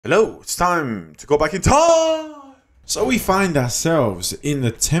Hello, it's time to go back in time! So we find ourselves in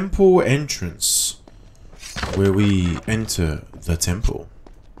the temple entrance, where we enter the temple.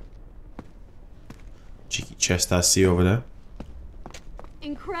 Cheeky chest I see over there.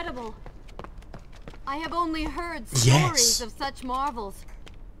 Incredible. I have only heard stories of such marvels.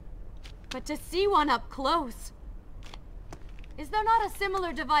 But to see one up close. Is there not a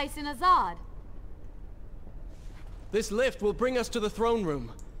similar device in Azad? This lift will bring us to the throne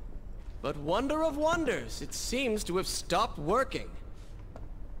room. But wonder of wonders, it seems to have stopped working.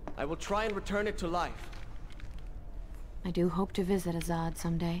 I will try and return it to life. I do hope to visit Azad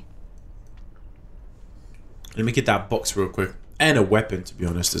someday. Let me get that box real quick. And a weapon, to be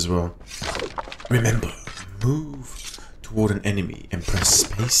honest, as well. Remember, move toward an enemy and press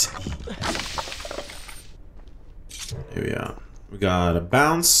space E. Here we are. We got a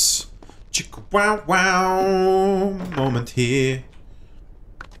bounce. Chicka wow wow moment here.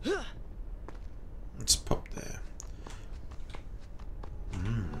 Let's pop there.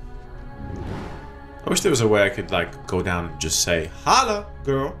 I wish there was a way I could like go down and just say, "Holla,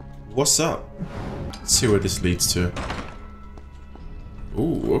 girl, what's up?" Let's see where this leads to.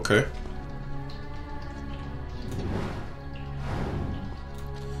 Ooh, okay.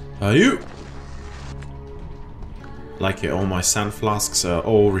 Are you? Like it, all my sand flasks are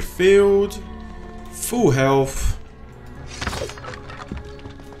all refilled. Full health.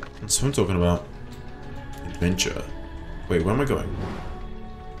 That's what I'm talking about. Adventure. Wait, where am I going?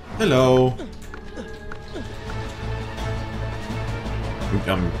 Hello.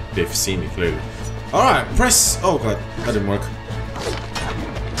 They've seen me clearly. Alright, press. Oh god, that didn't work.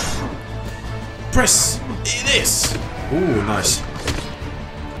 Press this. Ooh, nice.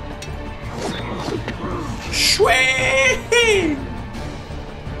 Shwee!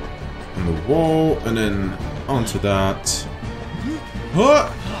 On the wall, and then onto that. Huh!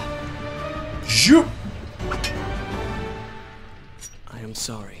 Zoop! I am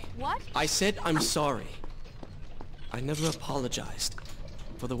sorry. What? I said I'm sorry. I never apologized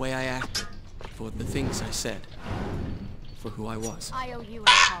for the way I acted, for the things I said, for who I was. I owe you an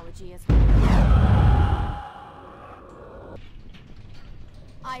apology as well.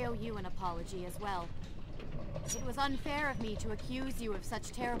 I owe you an apology as well. It was unfair of me to accuse you of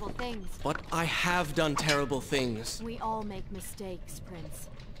such terrible things. But I have done terrible things. We all make mistakes, Prince.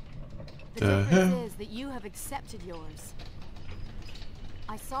 The difference is that you have accepted yours.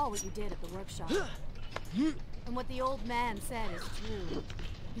 I saw what you did at the workshop. And what the old man said is true.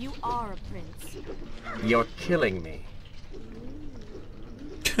 You are a prince. You're killing me.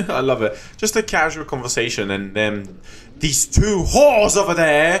 I love it. Just a casual conversation, and then these two whores over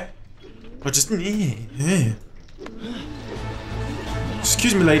there are just.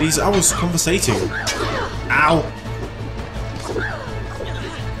 Excuse me, ladies. I was conversating. Ow.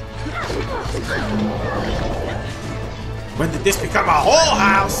 When did this become a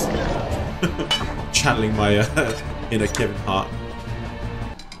whorehouse? Channeling my inner Kevin Hart.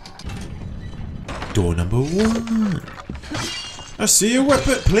 Door number 1. I see a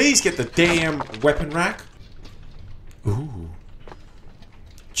weapon. Please get the damn weapon rack. Ooh.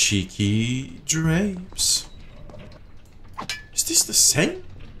 Cheeky drapes. Is this the same?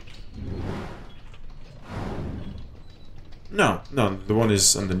 No, the one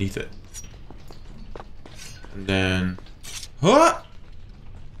is underneath it. And then... Huh?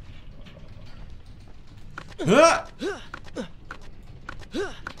 Huh?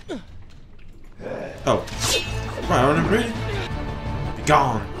 Oh. Right, I don't really... Be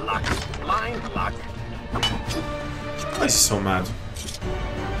gone. Luck. Blind luck. Why is he so mad?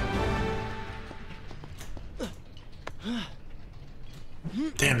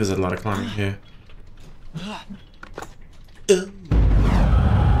 Damn, there's a lot of climbing here.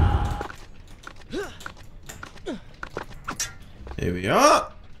 Here we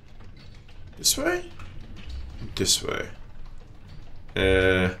are. This way? This way.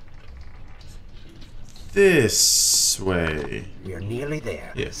 This way. We're nearly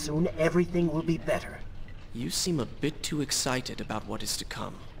there. Yeah. Soon everything will be better. You seem a bit too excited about what is to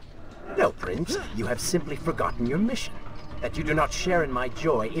come. No, Prince. You have simply forgotten your mission. That you do not share in my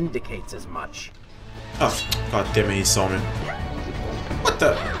joy indicates as much. Oh, god damn it, he saw me. What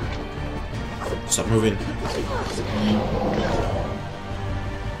the? Stop moving.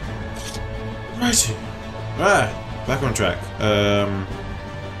 Righty. Right, back on track.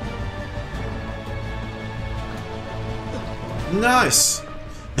 Nice.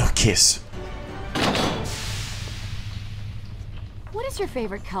 No kiss. What is your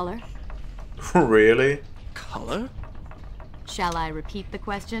favorite color? Really? Color? Shall I repeat the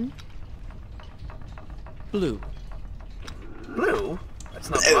question? Blue. Blue? A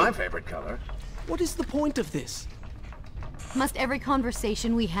That's not my favorite color. What is the point of this? Must every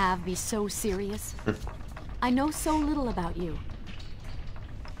conversation we have be so serious? I know so little about you.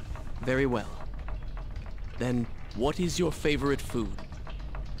 Very well. Then, what is your favorite food?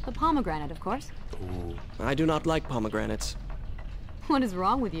 The pomegranate, of course. Ooh. I do not like pomegranates. What is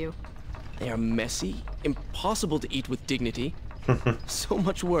wrong with you? They are messy, impossible to eat with dignity. So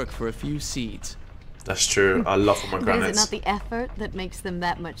much work for a few seeds. That's true. I love But pomegranates. is it not the effort that makes them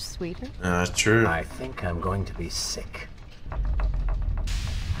that much sweeter? True. I think I'm going to be sick.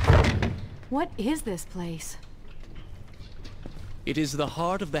 What is this place? It is the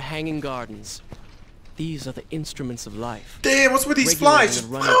heart of the Hanging Gardens. These are the instruments of life. Damn, what's with these regulating flies?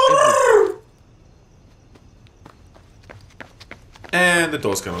 and running everything. And the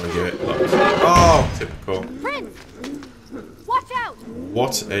door's gonna get locked. Oh, typical. Prince! Watch out!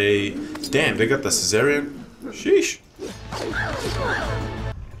 What a... Damn, they got the cesarean. Sheesh.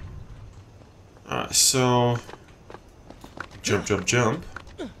 Alright, so... Jump, jump, jump.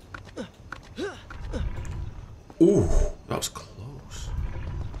 Ooh, that was close.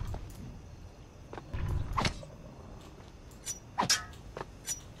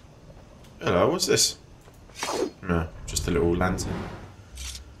 Hello, what's this? No, just a little lantern.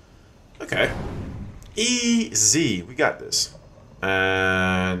 Okay. Easy, we got this.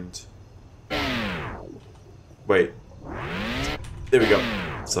 And... Wait. There we go.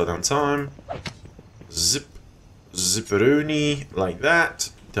 Slow down time. Zip. Zipperoonie. Like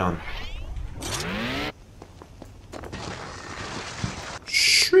that. Done.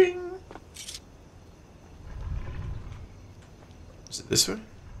 Shring. Is it this way?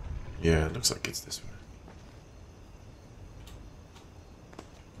 Yeah, it looks like it's this way.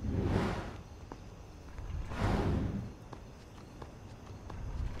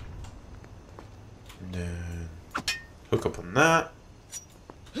 And then hook up on that.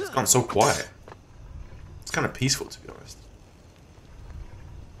 It's gone so quiet. It's kind of peaceful, to be honest.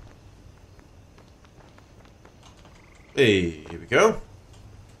 Hey, here we go.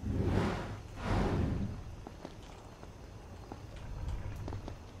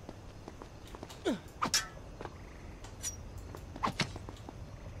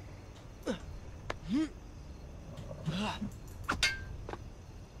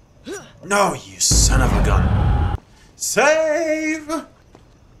 No, you son of a gun. Save! I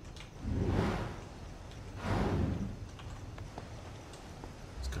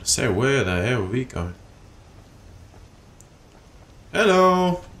was gonna say, where the hell are we going?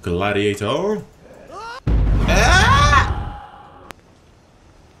 Hello, gladiator. Ah!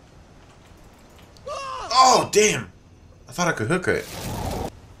 Oh, damn. I thought I could hook it.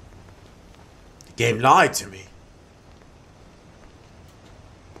 The game lied to me.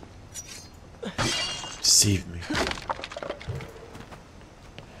 Deceived me.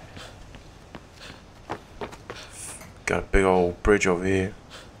 Got a big old bridge over here.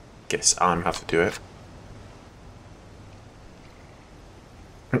 Guess I'm have to do it.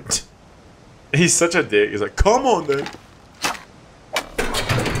 He's such a dick. He's like, come on then.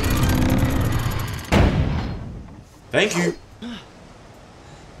 Thank you.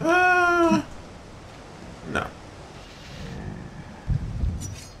 No.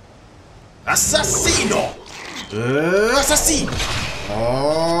 Assassino! Assassino!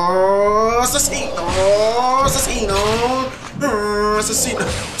 Oh, assassino! Assassino! Assassino!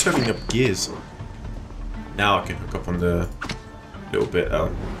 Turning up gears. Now I can hook up on the little bit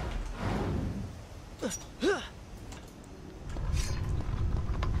out.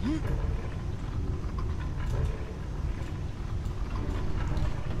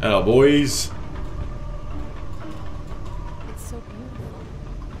 Hello, boys. It's so beautiful.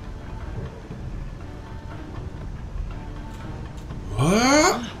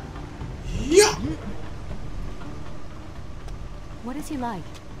 What? Yeah. What is he like?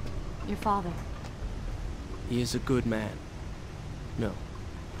 Your father? He is a good man. No,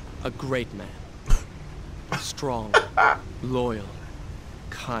 a great man. Strong, loyal,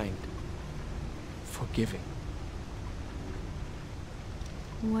 kind, forgiving.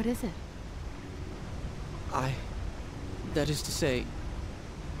 What is it? That is to say,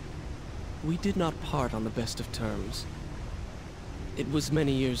 we did not part on the best of terms. It was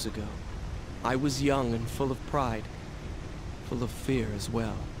many years ago. I was young and full of pride, full of fear as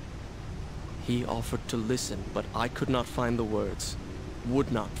well. He offered to listen, but I could not find the words,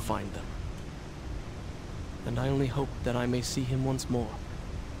 would not find them. And I only hope that I may see him once more,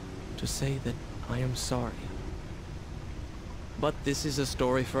 to say that I am sorry. But this is a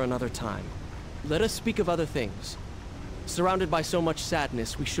story for another time. Let us speak of other things. Surrounded by so much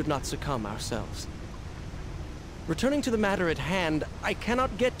sadness, we should not succumb ourselves. Returning to the matter at hand, I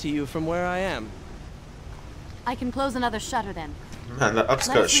cannot get to you from where I am. I can close another shutter then. Man, that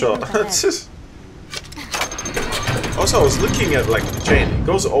upskirt Let's shot. move ahead. Also, I was looking at like the chain. It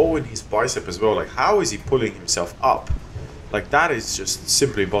goes all in his bicep as well. Like, how is he pulling himself up? Like, that is just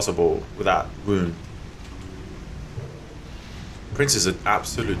simply impossible with that wound. Prince is an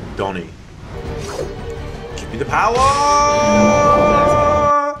absolute Donny. Give me the power!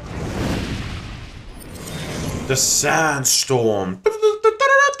 The sandstorm. There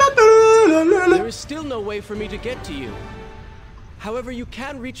is still no way for me to get to you. However, you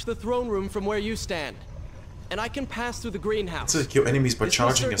can reach the throne room from where you stand. And I can pass through the greenhouse. To kill enemies by This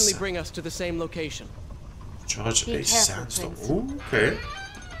charging will a certainly bring us to the same location. Charge Be a careful, sandstorm. Prince. Ooh, okay.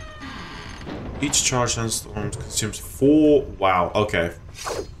 Each charge sandstorm consumes 4. Wow, okay.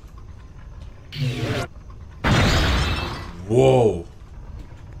 Whoa.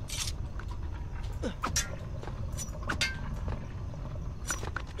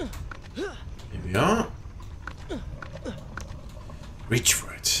 Here we are. Reach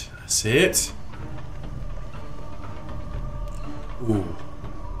for it. That's it. Ooh.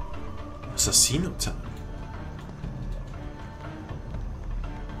 Assassino time.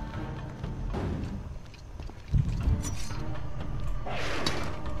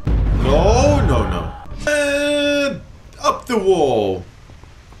 No, no, no. And up the wall.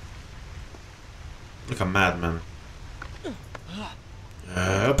 Like a madman.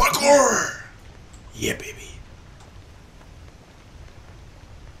 Parkour! Yeah, baby.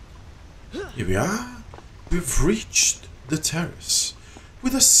 Here we are. We've reached the terrace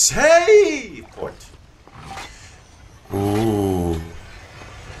with a save point. Ooh.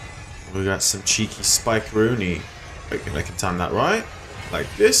 We got some cheeky spike-rooney. I can time that right. Like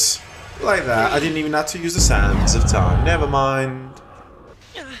this. Like that. I didn't even have to use the sands of time. Never mind.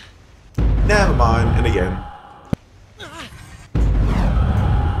 Never mind. And again.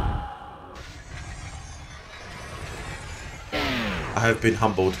 I have been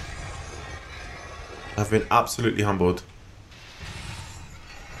humbled. I've been absolutely humbled.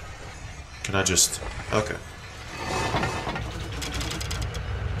 Can I just... Okay.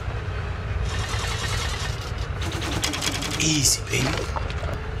 Easy, baby.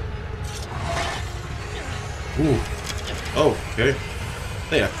 Ooh. Oh, okay.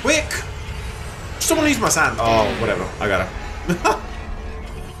 They are quick! Someone use my sand. Oh, whatever. I got it.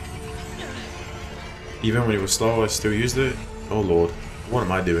 Even when it was slow, I still used it. Oh, Lord. What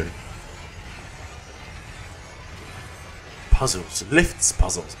am I doing? Puzzles. Lifts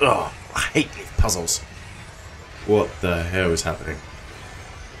puzzles. Ugh. I hate lift puzzles. What the hell is happening?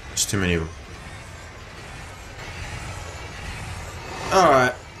 There's too many of them.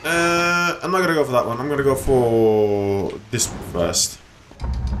 Alright. I'm not gonna go for that one. I'm gonna go for this one first.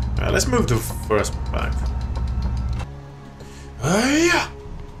 Let's move the first one back. Yeah.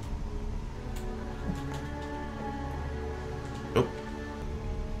 Nope.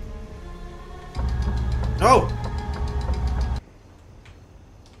 Oh!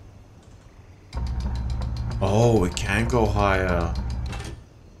 Oh, it can go higher.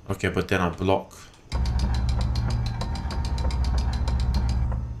 Okay, but then I block.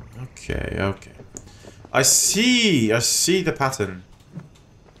 Okay, okay. I see the pattern.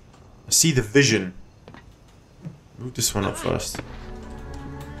 I see the vision. Move this one up first.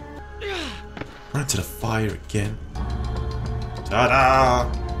 Run into the fire again. Ta-da!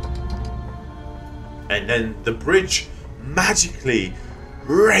 And then the bridge magically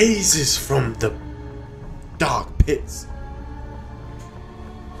raises from the dark pits.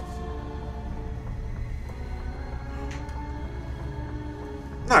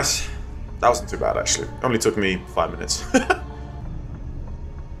 Nice. That wasn't too bad, actually. Only took me 5 minutes.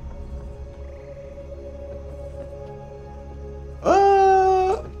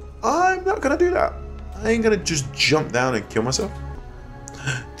 I'm not gonna do that. I ain't gonna just jump down and kill myself.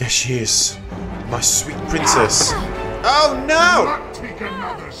 There she is. My sweet princess. Oh no! Not take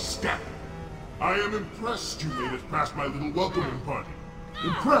another step. I am impressed you made it past my little welcoming party.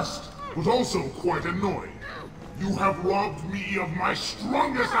 Impressed, but also quite annoyed. You have robbed me of my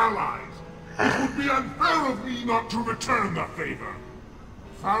strongest allies. It would be unfair of me not to return the favor.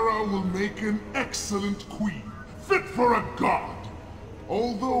 Farah will make an excellent queen, fit for a god.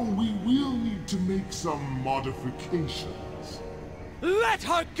 Although we will need to make some modifications. Let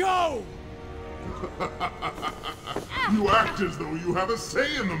her go! You act as though you have a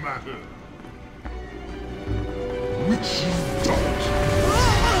say in the matter. Which you don't.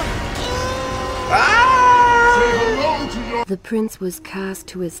 Say hello to your... The prince was cast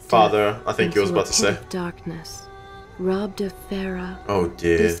to his death. Father, I think you was about to into a say. pit of darkness, robbed of Farah, Oh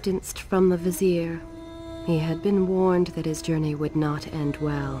dear. distanced from the Vizier. He had been warned that his journey would not end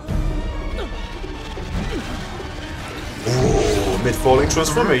well. Ooh, mid-falling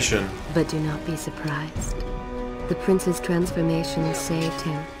transformation. But do not be surprised. The prince's transformation saved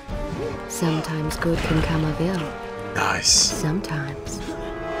him. Sometimes good can come of ill. Nice. Sometimes.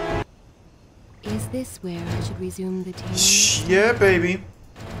 Is this where I should resume the tale? Yeah, baby.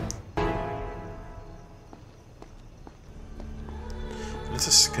 Let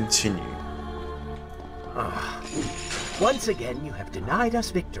us continue. Once again, you have denied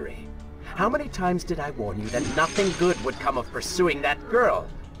us victory. How many times did I warn you that nothing good would come of pursuing that girl?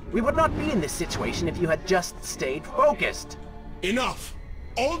 We would not be in this situation if you had just stayed focused. Enough!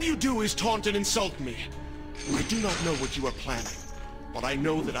 All you do is taunt and insult me. I do not know what you are planning, but I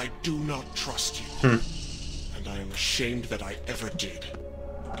know that I do not trust you. And I am ashamed that I ever did.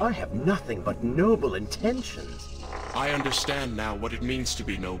 I have nothing but noble intentions. I understand now what it means to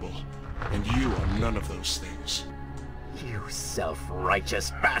be noble, and you are none of those things. You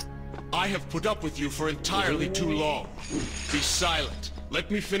self-righteous bastard. I have put up with you for entirely too long. Be silent. Let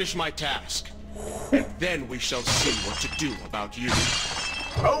me finish my task. And then we shall see what to do about you.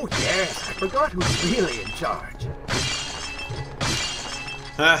 Oh yes, I forgot who's really in charge.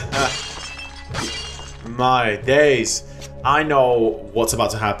 My days. I know what's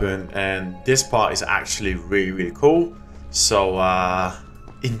about to happen, and this part is actually really, really cool. So,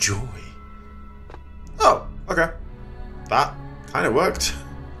 enjoy. Oh, okay. That kind of worked.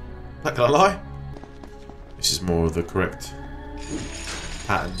 Not gonna lie. This is more of the correct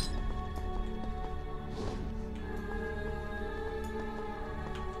pattern.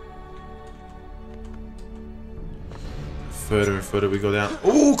 Further and further we go down.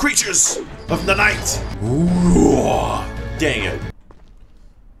 Ooh, creatures of the night! Ooh, dang it.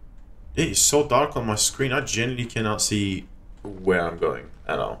 It is so dark on my screen, I genuinely cannot see where I'm going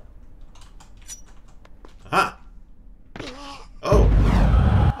at all. Aha! Oh!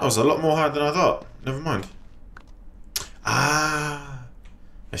 That was a lot more hard than I thought. Never mind. Ah!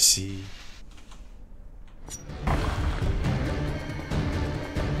 I see.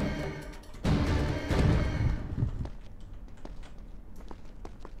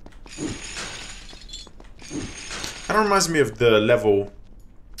 Kind of reminds me of the level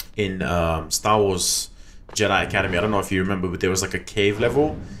in Star Wars Jedi Academy. I don't know if you remember, but there was like a cave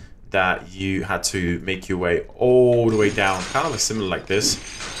level that you had to make your way all the way down. Kind of similar like this.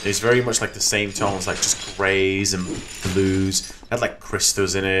 It's very much like the same tones, like just greys and blues. It had like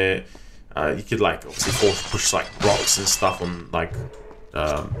crystals in it. You could like obviously push like rocks and stuff on like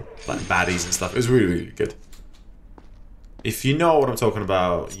baddies and stuff. It was really, really good. If you know what I'm talking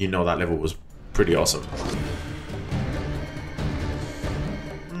about, you know that level was pretty awesome.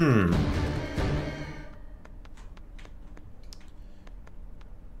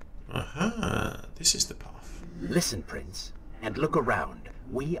 Aha, this is the path. Listen, Prince, and look around.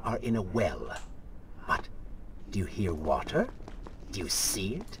 We are in a well. But do you hear water? Do you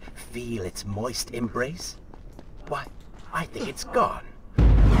see it? Feel its moist embrace? Why, I think it's gone.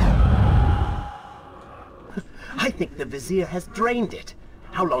 I think the Vizier has drained it.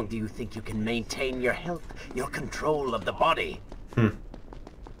 How long do you think you can maintain your health, your control of the body?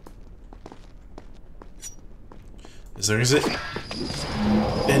 As long as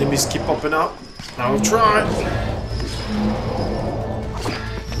enemies keep popping up, I'll try.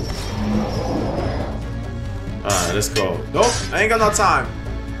 Alright, let's go. Nope, I ain't got no time.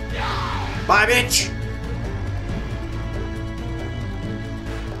 Bye, bitch.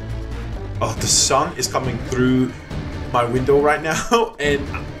 Oh, the sun is coming through my window right now, and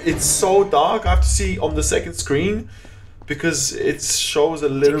it's so dark. I have to see on the second screen because it shows a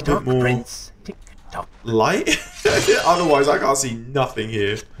little bit more Prince. light. Otherwise, I can't see nothing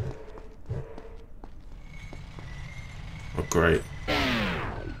here. Oh, great.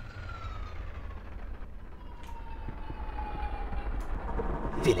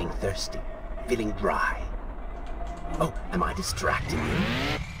 Feeling thirsty, feeling dry. Oh, am I distracting you?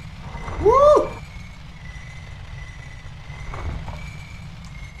 Woo!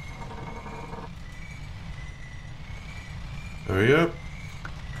 Hurry up.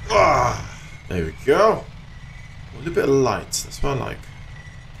 Ah, there we go. A little bit of light, that's what I like.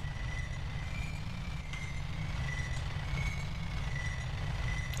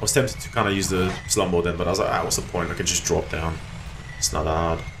 I was tempted to kind of use the slumber then, but I was like, ah, what's the point? I can just drop down. It's not that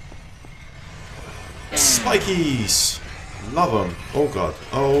hard. Spikies! Love them. Oh god.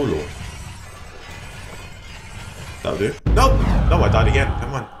 Oh lord. That'll do. Nope! No, I died again.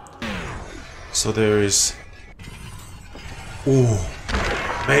 Come on. So there is... Ooh.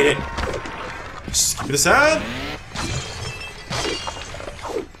 Made it. Just keep it aside.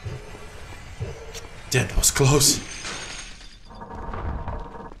 Damn, that was close.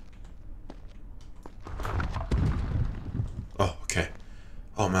 Oh, okay.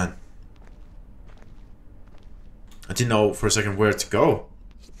 Oh, man. I didn't know for a second where to go.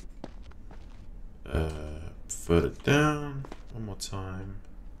 Further down. One more time.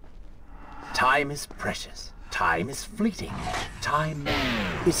 Time is precious. Time is fleeting. Time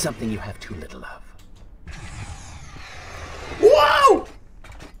is something you have too little of. Wow!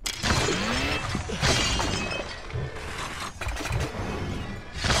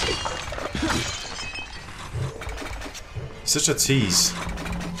 Such a tease.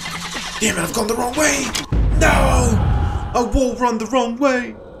 Damn it, I've gone the wrong way! No! I will run the wrong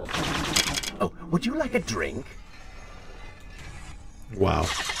way! Oh, would you like a drink? Wow.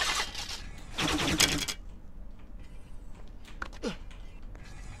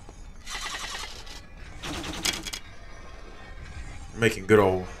 Making good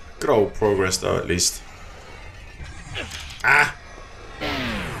old progress though, at least. Ah!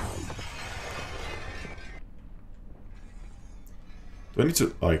 Do I need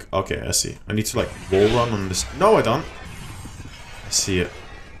to, like, okay, I see. I need to, like, wall run on this. No, I don't. I see it.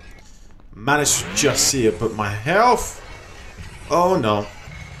 Managed to just see it, but my health. Oh, no.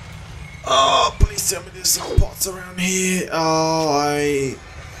 Oh, please tell me there's some pots around here. Oh,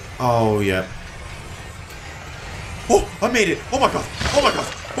 oh, yeah. Oh, I made it. Oh, my God. Oh, my God.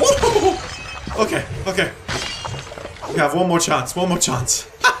 Oh, okay, okay. We have one more chance. One more chance.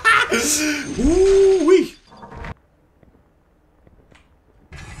 Ooh-wee.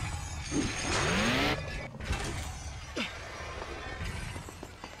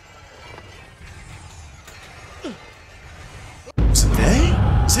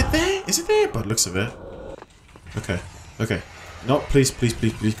 Is it there? By the looks of it. Okay. Okay. No, please, please,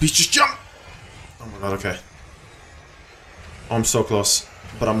 please, please, please, just jump! Oh my god, okay. I'm so close,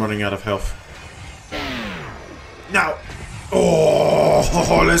 but I'm running out of health. Now!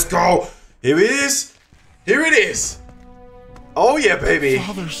 Oh, let's go! Here it is! Here it is! Oh yeah, baby!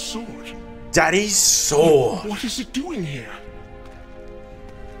 Father's sword. Daddy's sword! What is it doing here?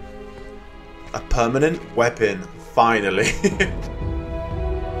 A permanent weapon, finally.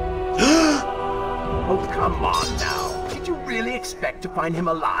 Oh, come on now. Did you really expect to find him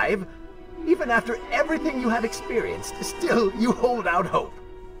alive? Even after everything you have experienced, still you hold out hope.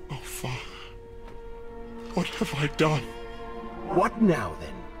 Oh, Father. What have I done? What now,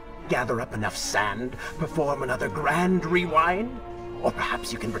 then? Gather up enough sand, perform another grand rewind? Or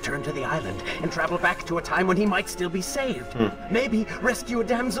perhaps you can return to the island and travel back to a time when he might still be saved. Maybe rescue a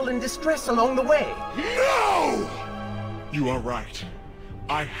damsel in distress along the way. No! You are right.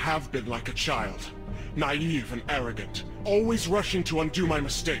 I have been like a child. Naive and arrogant. Always rushing to undo my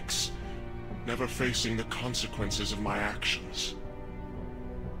mistakes. Never facing the consequences of my actions.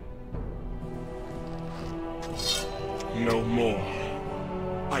 No more.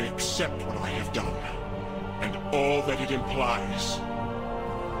 I accept what I have done. And all that it implies.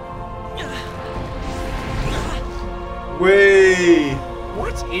 Wait!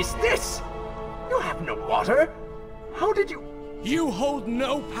 What is this? You have no water? How did you... You hold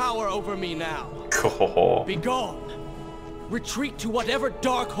no power over me now. Oh. Be gone. Retreat to whatever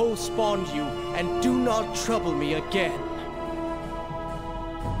dark hole spawned you, and do not trouble me again.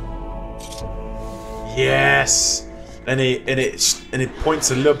 Yes! And it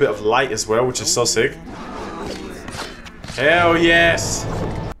points a little bit of light as well, which is so sick. Hell yes!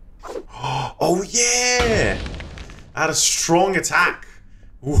 Oh yeah! I had a strong attack.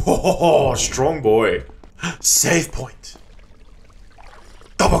 Whoa, strong boy. Save point.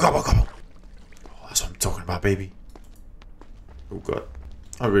 Gobble, gobble, gobble. Oh, that's what I'm talking about, baby. Oh god.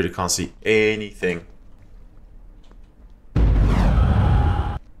 I really can't see anything.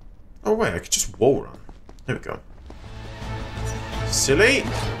 Oh wait, I could just wall run. There we go. Silly.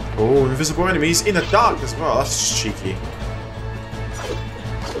 Oh, invisible enemies in the dark as well. That's just cheeky.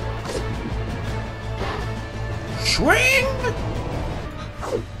 Swing!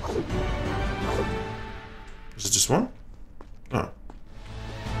 Is it just one? Oh.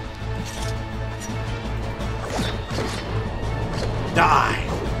 Die!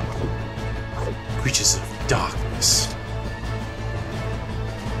 Creatures of darkness.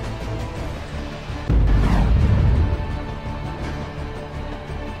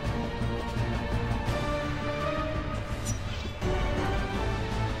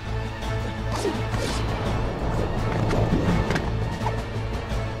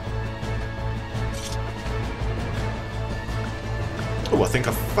 Oh, I think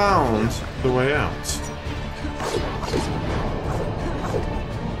I found the way out.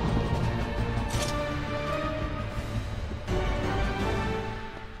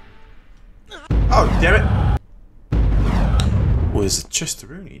 Oh, Damn it! Oh, there's a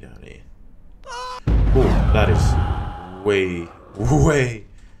chest-a-rooney down here. Oh, that is way, way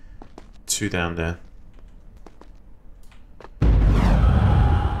too down there.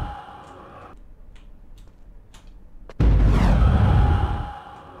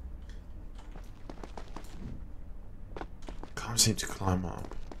 Can't seem to climb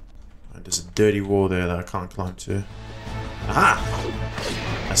up. And there's a dirty wall there that I can't climb to. Aha!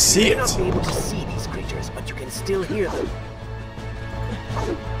 I see You it! may not be able to see these creatures, but you can still hear them.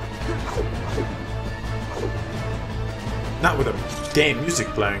 Not with a damn music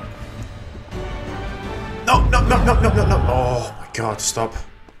playing. No, no, no, no, no, no, no. Oh my god, stop.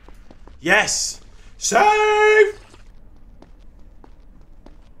 Yes! Save!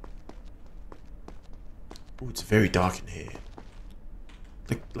 Ooh, it's very dark in here.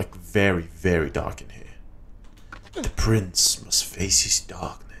 Like very, very dark in here. The prince must face his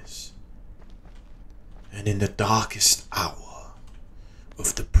darkness. And in the darkest hour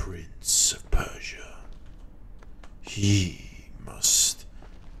of the Prince of Persia, he must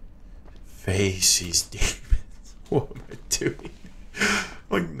face his demons. What am I doing?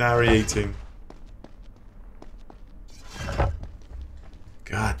 Like narrating.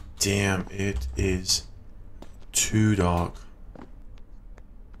 God damn, it is too dark.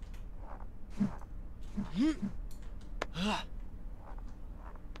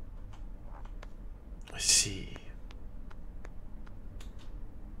 I see.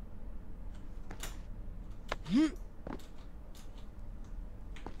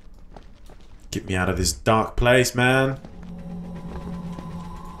 Get me out of this dark place, man.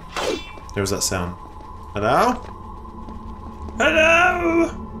 There was that sound. Hello? Hello?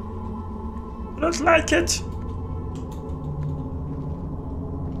 I don't like it.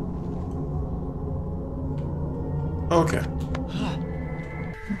 Okay.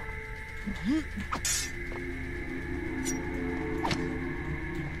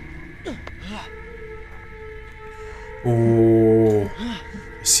 Oh,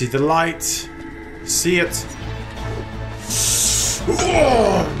 I see the light. I see it.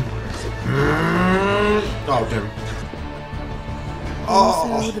 Oh, damn.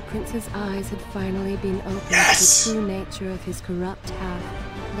 And so the prince's eyes had finally been opened Yes! to the true nature of his corrupt half.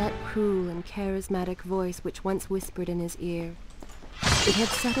 That cruel and charismatic voice which once whispered in his ear. It had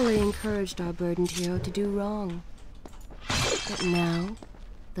subtly encouraged our burdened hero to do wrong. But now,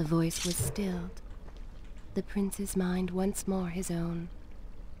 the voice was stilled. The prince's mind once more his own.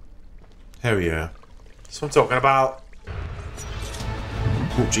 Hell yeah. That's what I'm talking about.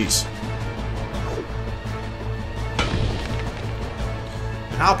 Oh, jeez.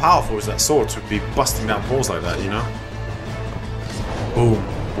 How powerful is that sword to be busting down walls like that, you know? Boom.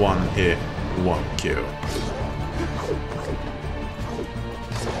 One hit, one kill.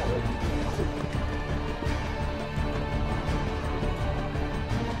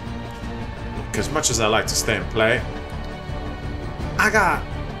 As much as I like to stay and play, I got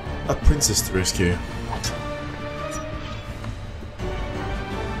a princess to rescue.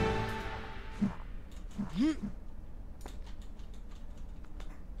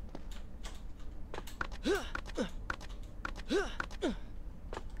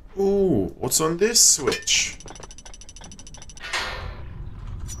 Ooh, what's on this switch?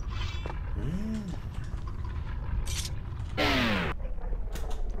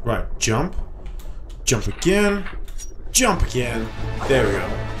 Right, jump. Jump again. Jump again. There we go.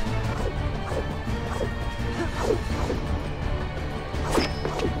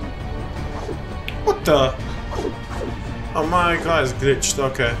 What the? Oh my god, it's glitched.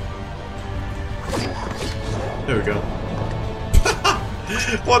 Okay. There we go.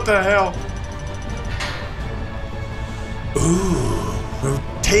 What the hell? Ooh,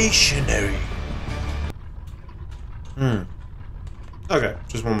 rotationary. Okay,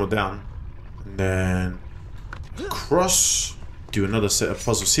 just one more down. And then across. Do another set of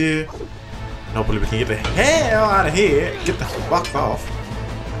puzzles here. And hopefully we can get the hell out of here. Get the fuck off.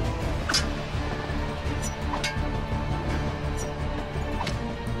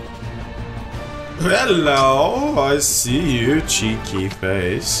 Hello, I see you, cheeky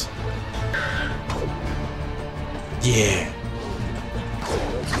face. Yeah.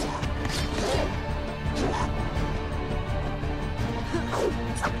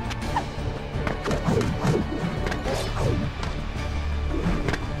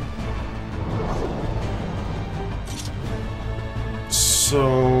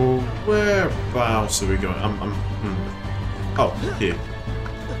 So whereabouts are we going? Oh, here.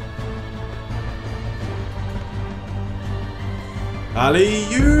 Ali,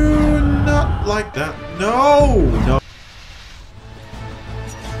 you not like that. No, no.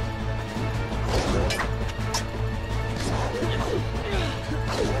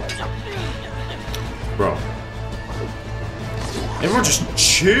 Bro. Everyone just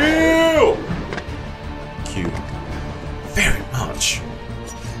chill. Cute. Very much.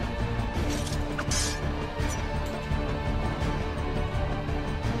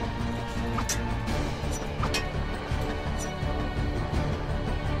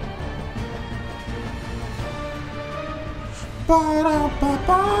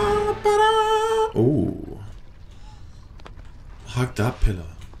 Ooh. Hug that pillar.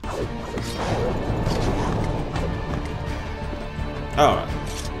 Alright.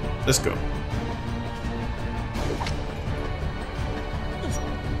 Let's go.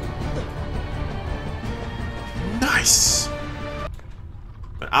 Nice!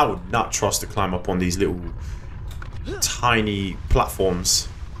 But I would not trust to climb up on these little tiny platforms.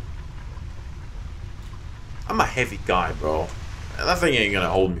 I'm a heavy guy, bro. That thing ain't gonna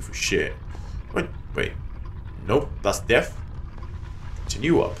hold me for shit. Wait. Nope, that's death.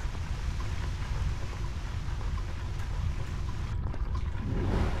 Continue up.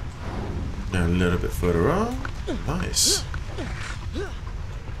 Now a little bit further up. Nice.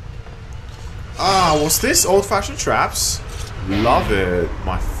 Ah, what's this? Old-fashioned traps. Love it.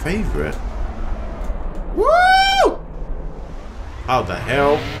 My favorite. Woo! How the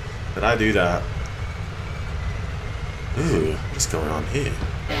hell did I do that? Ooh, what's going on here?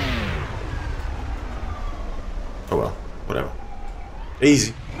 Oh well, whatever.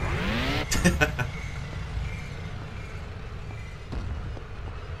 Easy.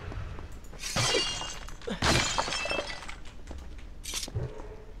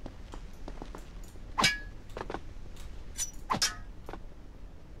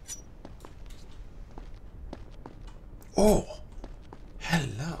 Oh,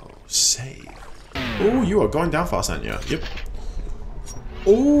 hello, save. Oh, you are going down fast, aren't you? Yep.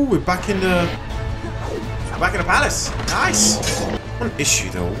 Oh, we're back in the palace. Nice. One issue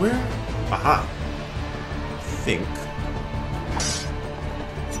though. Where? Aha. I think.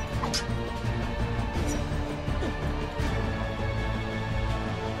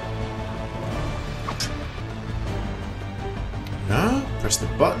 Yeah. Press the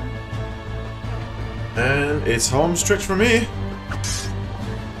button. And it's home stretch for me.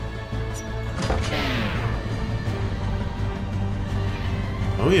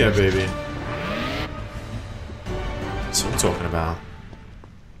 Oh yeah, baby. That's what I'm talking about.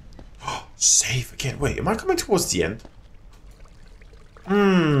 Oh, save again. Wait, am I coming towards the end?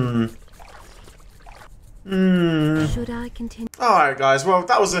 Should I continue? Alright guys, well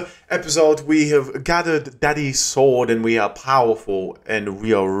that was an episode. We have gathered Daddy's sword and we are powerful and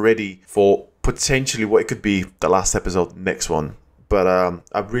we are ready for potentially what it could be the last episode, next one. But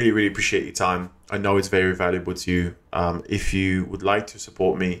I really appreciate your time. I know it's very valuable to you. If you would like to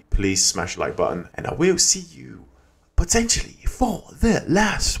support me, please smash the like button. And I will see you potentially for the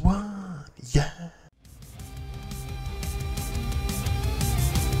last one.